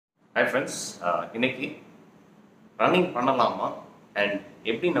Hi friends, இன்னைக்கு running பண்ணலாமா and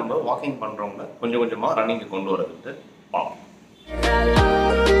எப்படி நம்ம வாக்கிங் பண்ணுறவங்க கொஞ்சம் கொஞ்சமாக ரன்னிங்கு கொண்டு வரதுன்ட்டு பார்ப்போம்.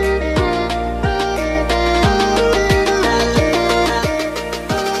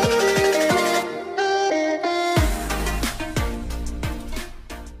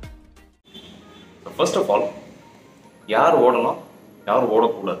 ஃபர்ஸ்ட் ஆஃப் ஆல் யார் ஓடலாம் யார்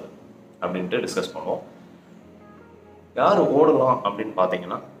ஓடக்கூடாது அப்படின்ட்டு டிஸ்கஸ் பண்ணுவோம். யார் ஓடலாம் அப்படின்னு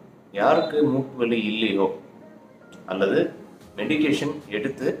பார்த்தீங்கன்னா, யாருக்கு மூட்டு வலி இல்லையோ அல்லது மெடிகேஷன்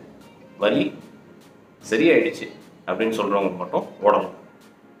எடுத்து வலி சரியாயிடுச்சு அப்படின்னு சொல்கிறவங்க மட்டும் ஓடலாம்.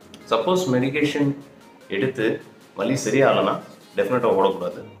 சப்போஸ் மெடிகேஷன் எடுத்து வலி சரியாகலைன்னா டெஃபினட்டாக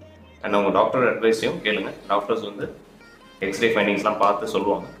ஓடக்கூடாது. அண்ட் அவங்க டாக்டர் அட்வைஸையும் கேளுங்க. டாக்டர்ஸ் வந்து எக்ஸ்ரே ஃபைண்டிங்ஸ்லாம் பார்த்து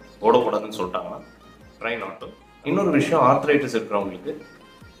சொல்லுவாங்க. ஓடக்கூடாதுன்னு சொல்லிட்டாங்கன்னா ட்ரை நாட் டு. இன்னொரு விஷயம், ஆர்த்ரைட்டிஸ் இருக்கிறவங்களுக்கு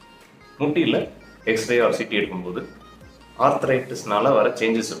முட்டியில் எக்ஸ்ரே ஆர் சிடி எடுக்கும்போது ஆர்த்ரைட்டிஸ்னால வர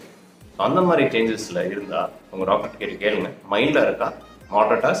சேஞ்சஸ் இருக்கும். அந்த மாதிரி சேஞ்சஸில் இருந்தால் உங்கள் டாக்டர் கேளுங்க, மைல்டாக இருக்கா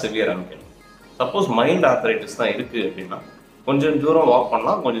மாடரேட்டாக சிவியரானு கேளுங்க. சப்போஸ் மைல்டு ஆர்த்ரைட்டிஸ் தான் இருக்குது அப்படின்னா கொஞ்சம் தூரம் வாக்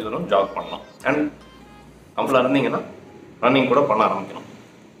பண்ணலாம், கொஞ்சம் தூரம் ஜாக் பண்ணலாம். அண்ட் கம்பலாக இருந்தீங்கன்னா ரன்னிங் கூட பண்ண ஆரம்பிக்கணும்.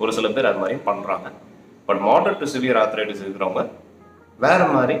 ஒரு சில பேர் அது மாதிரி பண்ணுறாங்க. But moderate to severe arthritis இருக்கிறவங்க வேறு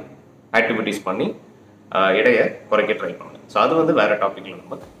மாதிரி ஆக்டிவிட்டீஸ் பண்ணி எடையை குறைக்க ட்ரை பண்ணுங்க. ஸோ அது வந்து வேறு டாப்பிக்கில்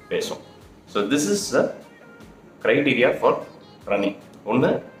நம்ம பேசுவோம். So this is the criteria for running.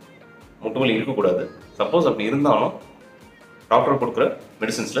 ஒன்று, முட்டு வலி இருக்கக்கூடாது. சப்போஸ் அப்படி இருந்தாலும் டாக்டர் கொடுக்குற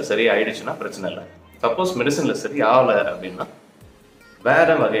மெடிசின்ஸில் சரி ஆகிடுச்சுன்னா பிரச்சனை இல்லை. சப்போஸ் மெடிசனில் சரி ஆகலை அப்படின்னா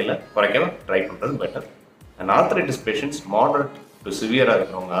வேறு வகையில் குறைக்க ட்ரை பண்ணுறது better. And arthritis patients moderate to சிவியராக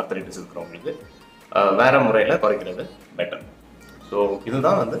இருக்கிறவங்க, ஆர்த்ரைட்டிஸ் இருக்கிறவங்களுக்கு வேறு முறையில் குறைக்கிறது பெட்டர். ஸோ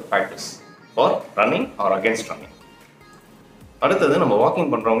இதுதான் வந்து practice for running R against running. அடுத்தது நம்ம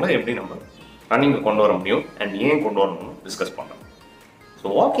வாக்கிங் பண்ணுறவங்கள எப்படி நம்ம ரன்னிங்கை கொண்டு வர முடியும் அண்ட் ஏன் கொண்டு வரணும்னு டிஸ்கஸ் பண்ணுறோம். ஸோ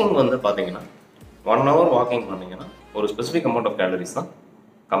வாக்கிங் வந்து பார்த்தீங்கன்னா 1 hour வாக்கிங் பண்ணிங்கன்னா ஒரு ஸ்பெசிஃபிக் அமௌண்ட் ஆஃப் கேலரிஸ் தான்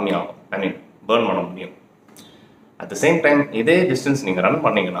கம்மியாகும், பேர்ன் பண்ண முடியும். அட் த சேம் டைம் இதே டிஸ்டன்ஸ் நீங்கள் ரன்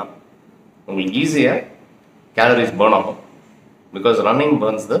பண்ணிங்கன்னா உங்களுக்கு ஈஸியாக கேலரிஸ் பேர்ன் ஆகும். Because running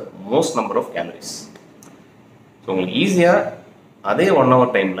burns the most number of calories. So உங்களுக்கு ஈஸியாக அதே 1 hour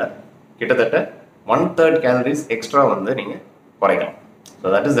டைமில் கிட்டத்தட்ட 1/3 கேலரிஸ் எக்ஸ்ட்ரா வந்து நீங்கள் குறைக்கலாம். So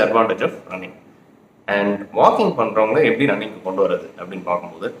that is the advantage of running. And walking பண்ணுறவங்க எப்படி ரன்னிங்க்கு கொண்டு வரது அப்படின்னு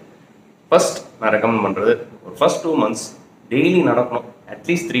பார்க்கும்போது, ஃபர்ஸ்ட் நான் ரெக்கமெண்ட் பண்ணுறது ஒரு ஃபர்ஸ்ட் 2 months டெய்லி நடக்கணும்,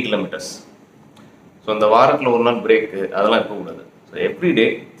 அட்லீஸ்ட் 3 kilometers. ஸோ இந்த வாரத்தில் ஒரு நாள் பிரேக்கு அதெல்லாம் இருக்கக்கூடாது. So everyday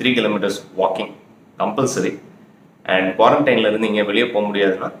 3 kilometers walking compulsory. And குவாரண்டைனில் இருந்து இங்கே வெளியே போக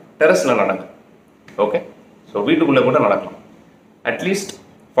முடியாதுன்னா டெரஸில் நடங்க. ஓகே, ஸோ வீட்டுக்குள்ளே கூட நடக்கலாம். அட்லீஸ்ட்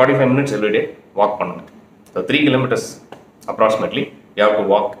 45 minutes எவ்ரிடே வாக் பண்ணுங்க. So 3 kilometers approximately you have to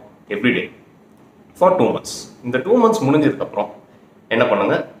walk everyday for 2 months. இந்த 2 months முடிஞ்சதுக்கப்புறம் என்ன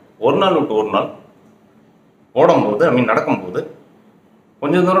பண்ணுங்க, ஒரு நாள் விட்டு ஒரு நாள் ஓடும்போது நடக்கும்போது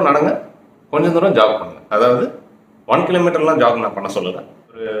கொஞ்சம் தூரம் நடங்க, கொஞ்சம் தூரம் ஜாக் பண்ணுங்க. அதாவது 1 kilometerலாம் ஜாக் நான் பண்ண சொல்லலை.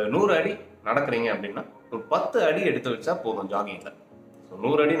 ஒரு 100 அடி நடக்கிறீங்க அப்படின்னா ஒரு 10 அடி எடுத்து வச்சா போதும் ஜாகிங்கில். ஸோ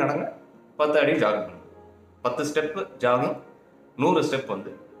 100 அடி நடங்க, 10 அடி ஜாகிங் பண்ணுங்க. 10 ஸ்டெப்பு ஜாகிங், 100 ஸ்டெப்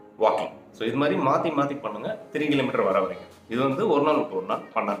வந்து வாக்கிங். ஸோ இது மாதிரி மாற்றி மாற்றி பண்ணுங்கள் 3 kilometer வர வரைக்கும். இது வந்து ஒரு நாள் விட்டு ஒரு நாள்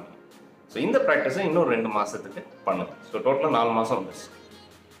பண்ணாங்க. ஸோ இந்த ப்ராக்டிஸை இன்னும் 2 மாதத்துக்கு பண்ணுங்கள். ஸோ டோட்டலாக 4 மாதம் வந்துச்சு.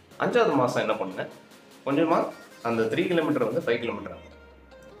 5வது மாதம் என்ன பண்ணுங்கள், கொஞ்சமாக அந்த 3 kilometer வந்து 5 kilometer ஆகும்.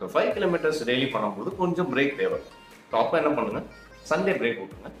 ஸோ 5 kilometers டெய்லி பண்ணும்போது கொஞ்சம் பிரேக் தேவை. ஸோ அப்போ என்ன பண்ணுங்கள், சண்டே பிரேக்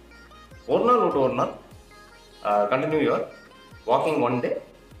விட்டுருங்க. ஒரு நாள் விட்டு ஒரு நாள் கண்டினியூ யுவர் வாக்கிங் 1 day,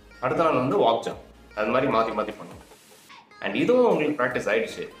 அடுத்த நாள் வந்து வாக் ஜாக், அது மாதிரி மாற்றி மாற்றி பண்ணுங்கள். அண்ட் இதுவும் உங்களுக்கு ப்ராக்டிஸ்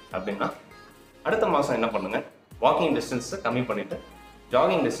ஆகிடுச்சு அப்படின்னா அடுத்த மாதம் என்ன பண்ணுங்கள், வாக்கிங் டிஸ்டன்ஸை கம்மி பண்ணிவிட்டு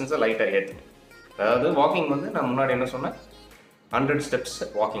ஜாகிங் டிஸ்டன்ஸை லைட்டாக ஏற்றுங்க. அதாவது வாக்கிங் வந்து நான் முன்னாடி என்ன சொன்னேன், 100 steps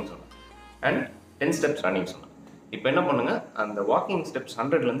வாக்கிங் சொன்னேன் அண்ட் 10 steps ரன்னிங் சொன்னேன். இப்போ என்ன பண்ணுங்கள், அந்த வாக்கிங் ஸ்டெப்ஸ்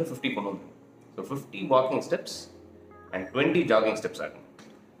 100லேருந்து 50 கொண்டு வந்து, so 50 walking steps and 20 jogging steps ஆகும்.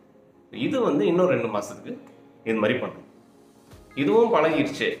 இது வந்து இன்னும் 2 மாதத்துக்கு இது மாதிரி பண்ணுங்க. இதுவும்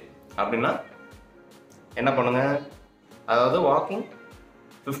பழகிடுச்சு அப்படின்னா என்ன பண்ணுங்கள், அதாவது வாக்கிங்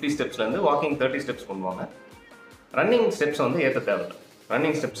 50 ஸ்டெப்ஸ்லேருந்து வாக்கிங் 30 steps பண்ணுவாங்க. ரன்னிங் ஸ்டெப்ஸ் வந்து ஏற்ற தேவையில்லை.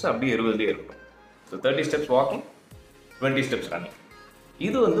 ரன்னிங் ஸ்டெப்ஸ் அப்படியே 20 இருக்கட்டும். So 30 steps walking, 20 steps running.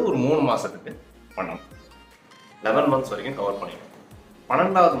 இது வந்து ஒரு 3 மாதத்துக்கு பண்ணணும். 11 months வரைக்கும் கவர் பண்ணிடணும்.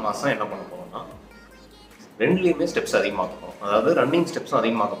 12வது மாதம் என்ன பண்ண போகிறோம்னா, ரெண்டுலேயுமே ஸ்டெப்ஸ் அதிகமாக போகிறோம். அதாவது ரன்னிங் ஸ்டெப்ஸும்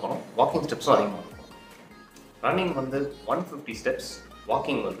அதிகமாக போகிறோம், வாக்கிங் ஸ்டெப்ஸும் அதிகமாக போகிறோம். ரன்னிங் வந்து 150 steps,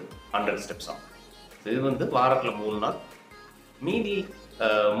 வாக்கிங் வந்து 100 steps ஆகும். இது வந்து வாரத்தில் 3 நாள், மீதி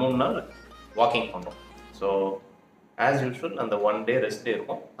 3 நாள் வாக்கிங் பண்ணுறோம். ஸோ ஆஸ் யூஷுவல் அந்த 1 day ரெஸ்ட் டே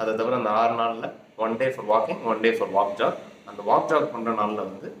இருக்கும். அதை தவிர அந்த 6 நாளில் 1 day for walking, 1 day for walk jack. அந்த வாக் ஜாக் பண்ணுற நாளில்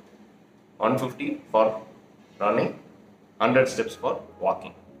வந்து 150 for running, 100 steps for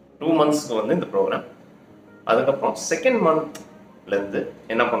walking. 2 monthsக்கு வந்து இந்த ப்ரோக்ராம். அதுக்கப்புறம் செகண்ட் மந்த்லேருந்து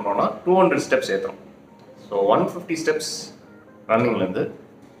என்ன பண்ணுறோன்னா 200 steps ஏற்றுறோம். So 150 steps ரன்னிங்லேருந்து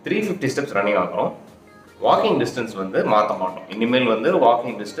 350 steps running ஆகிறோம். வாக்கிங் டிஸ்டன்ஸ் வந்து மாற்ற மாட்டோம். இனிமேல் வந்து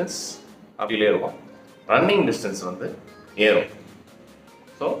வாக்கிங் டிஸ்டன்ஸ் அப்படியே இருக்கும், ரன்னிங் டிஸ்டன்ஸ் வந்து ஏறும்.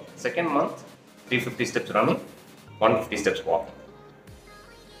 So second month 350 steps running, 150 steps walking.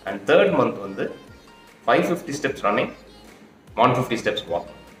 And third month வந்து 550 steps running, 150 steps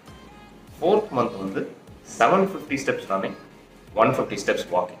walking. Fourth month வந்து 750 steps running, 150 steps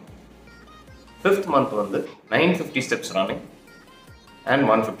walking. Fifth month வந்து 950 steps running and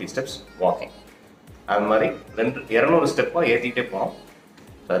 150 steps walking. அது மாதிரி 200 ஸ்டெப்பாக ஏற்றிக்கிட்டே போகிறோம்.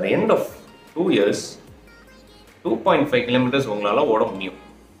 So at end of 2 years 2.5 kilometres உங்களால் ஓட முடியும்.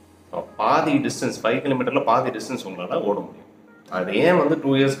 ஸோ பாதி டிஸ்டன்ஸ் 5 கிலோமீட்டரில் பாதி டிஸ்டன்ஸ் உங்களால் ஓட முடியும். அது ஏன் வந்து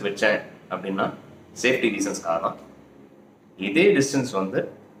 2 இயர்ஸ்க்கு வச்சேன் அப்படின்னா சேஃப்டி ரீசன்ஸ்க்காக தான். இதே டிஸ்டன்ஸ் வந்து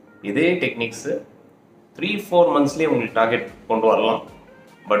இதே டெக்னிக்ஸு 3-4 monthsலேயே உங்களுக்கு டார்கெட் கொண்டு வரலாம்.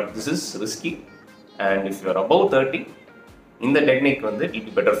 But this is risky and if you are above 30 இந்த டெக்னிக் வந்து it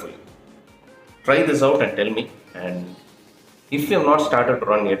be better for you. Try this out and tell me. And if you have not started to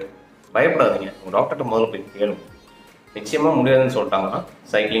run yet, பயப்படாதீங்க. உங்கள் டாக்டர்கிட்ட முதல்ல போய் கேளுங்க. நிச்சயமாக முடியாதுன்னு சொல்லிட்டாங்கன்னா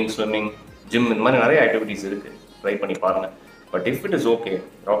சைக்கிளிங், ஸ்விம்மிங், ஜிம் இந்த மாதிரி நிறைய ஆக்டிவிட்டீஸ் இருக்குது, ட்ரை பண்ணி பாருங்கள். But if it is okay,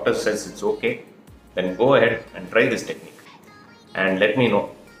 doctor says it's okay, then go ahead and try this technique and let me know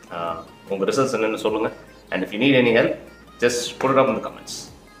உங்கள் ரிசல்ட்ஸ் என்னென்னு சொல்லுங்கள். And if you need any help, just put it up in the comments.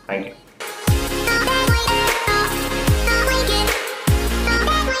 Thank you.